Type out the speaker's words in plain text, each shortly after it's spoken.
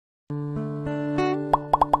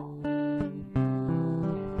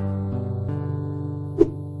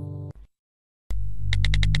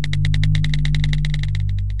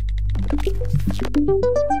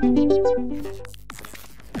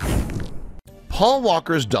Paul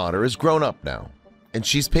Walker's daughter is grown up now, and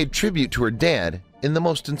she's paid tribute to her dad in the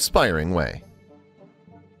most inspiring way.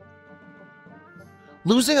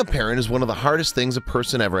 Losing a parent is one of the hardest things a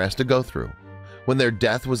person ever has to go through. When their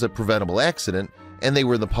death was a preventable accident and they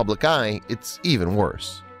were in the public eye, it's even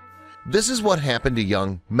worse. This is what happened to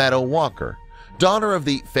young Meadow Walker, daughter of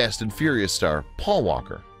the Fast and Furious star Paul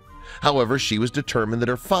Walker. However, she was determined that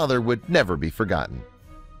her father would never be forgotten.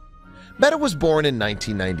 Meadow was born in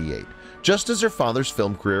 1998, just as her father's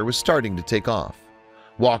film career was starting to take off.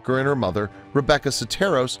 Walker and her mother, Rebecca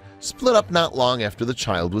Soteros, split up not long after the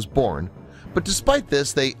child was born, but despite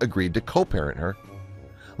this, they agreed to co-parent her.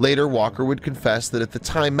 Later, Walker would confess that at the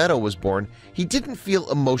time Meadow was born, he didn't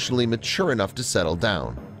feel emotionally mature enough to settle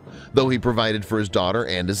down. Though he provided for his daughter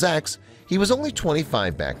and his ex, he was only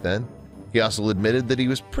 25 back then. He also admitted that he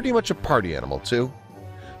was pretty much a party animal too.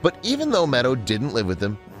 But even though Meadow didn't live with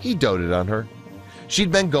him, he doted on her.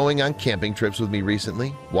 "She'd been going on camping trips with me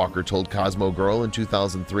recently," Walker told Cosmo Girl in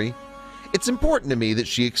 2003. "It's important to me that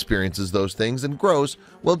she experiences those things and grows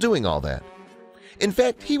while doing all that." In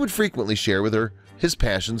fact, he would frequently share with her his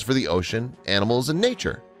passions for the ocean, animals, and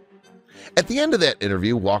nature. At the end of that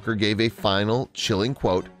interview, Walker gave a final, chilling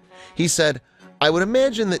quote. He said, "I would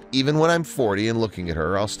imagine that even when I'm 40 and looking at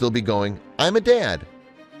her, I'll still be going, 'I'm a dad.'"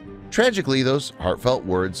 Tragically, those heartfelt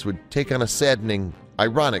words would take on a saddening,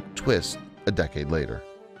 ironic twist a decade later.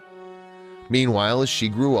 Meanwhile, as she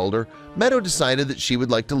grew older, Meadow decided that she would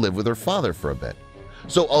like to live with her father for a bit.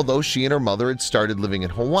 So although she and her mother had started living in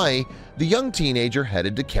Hawaii, the young teenager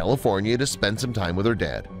headed to California to spend some time with her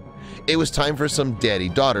dad. It was time for some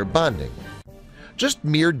daddy-daughter bonding. Just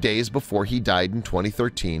mere days before he died in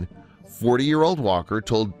 2013, 40-year-old Walker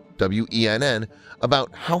told WENN about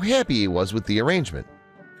how happy he was with the arrangement.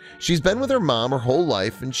 "She's been with her mom her whole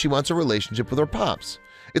life and she wants a relationship with her pops.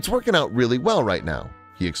 It's working out really well right now,"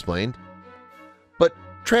 he explained. But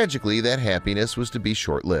tragically, that happiness was to be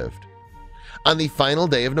short-lived. On the final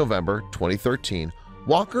day of November 2013,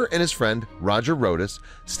 Walker and his friend Roger Rodas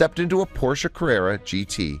stepped into a Porsche Carrera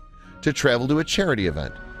GT to travel to a charity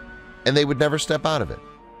event, and they would never step out of it.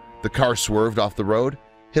 The car swerved off the road,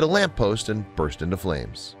 hit a lamppost, and burst into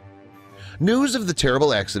flames. News of the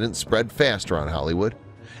terrible accident spread fast around Hollywood.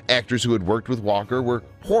 Actors who had worked with Walker were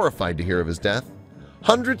horrified to hear of his death.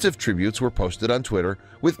 Hundreds of tributes were posted on Twitter,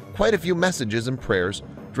 with quite a few messages and prayers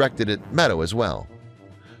directed at Meadow as well.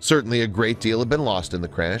 Certainly a great deal had been lost in the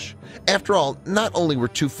crash. After all, not only were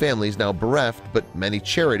two families now bereft, but many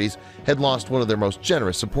charities had lost one of their most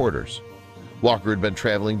generous supporters. Walker had been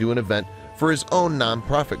traveling to an event for his own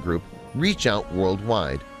nonprofit group, Reach Out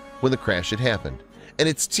Worldwide, when the crash had happened, and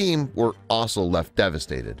its team were also left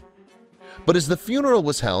devastated. But as the funeral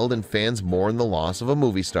was held and fans mourned the loss of a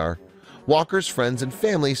movie star, Walker's friends and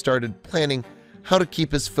family started planning how to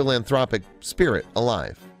keep his philanthropic spirit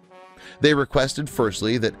alive. They requested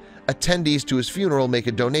firstly that attendees to his funeral make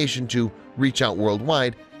a donation to Reach Out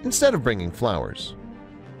Worldwide instead of bringing flowers.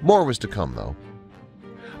 More was to come, though.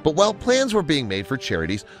 But while plans were being made for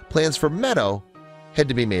charities, plans for Meadow had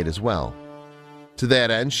to be made as well. To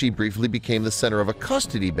that end, she briefly became the center of a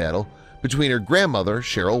custody battle between her grandmother,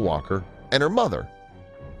 Cheryl Walker, and her mother.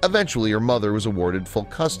 Eventually, her mother was awarded full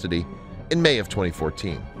custody in May of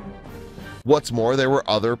 2014. What's more, there were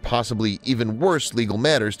other, possibly even worse legal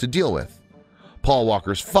matters to deal with. Paul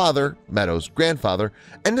Walker's father, Meadow's grandfather,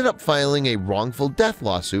 ended up filing a wrongful death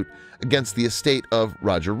lawsuit against the estate of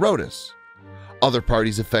Roger Rodas. Other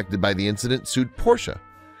parties affected by the incident sued Porsche.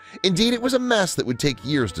 Indeed, it was a mess that would take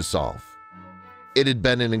years to solve. It had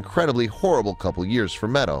been an incredibly horrible couple years for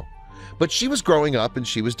Meadow, but she was growing up and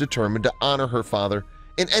she was determined to honor her father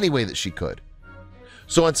in any way that she could.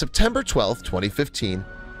 So on September 12, 2015,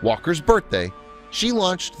 Walker's birthday, she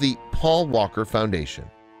launched the Paul Walker Foundation.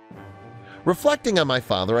 "Reflecting on my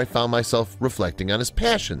father, I found myself reflecting on his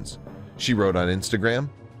passions," she wrote on Instagram.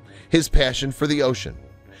 "His passion for the ocean,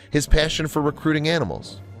 his passion for recruiting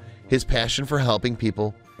animals, his passion for helping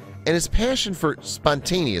people, and his passion for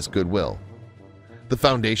spontaneous goodwill." The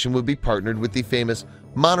foundation would be partnered with the famous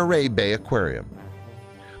Monterey Bay Aquarium.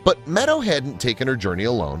 But Meadow hadn't taken her journey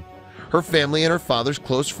alone. Her family and her father's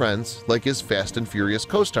close friends, like his Fast and Furious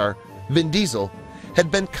co-star Vin Diesel,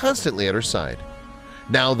 had been constantly at her side.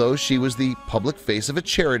 Now, though, she was the public face of a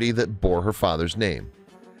charity that bore her father's name.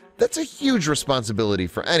 That's a huge responsibility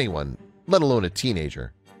for anyone, let alone a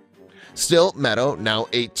teenager. Still, Meadow, now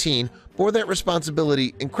 18, bore that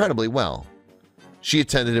responsibility incredibly well. She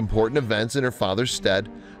attended important events in her father's stead,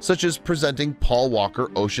 such as presenting Paul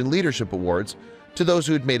Walker Ocean Leadership Awards to those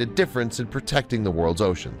who had made a difference in protecting the world's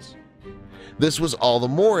oceans. This was all the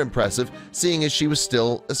more impressive, seeing as she was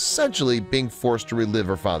still essentially being forced to relive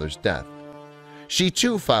her father's death. She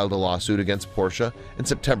too filed a lawsuit against Porsche in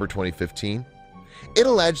September 2015. It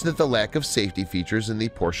alleged that the lack of safety features in the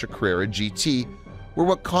Porsche Carrera GT were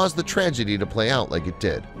what caused the tragedy to play out like it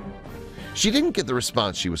did. She didn't get the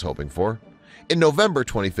response she was hoping for. In November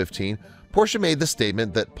 2015, Porsche made the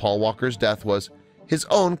statement that Paul Walker's death was his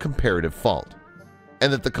own comparative fault,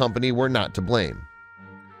 and that the company were not to blame.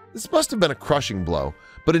 This must have been a crushing blow,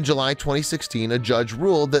 but in July 2016, a judge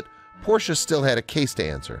ruled that Porsche still had a case to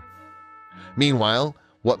answer. Meanwhile,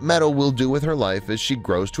 what Meadow will do with her life as she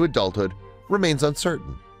grows to adulthood remains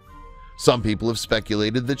uncertain. Some people have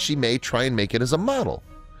speculated that she may try and make it as a model.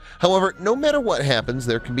 However, no matter what happens,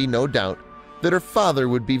 there can be no doubt that her father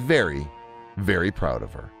would be very, very proud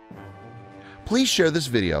of her. Please share this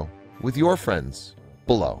video with your friends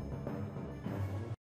below.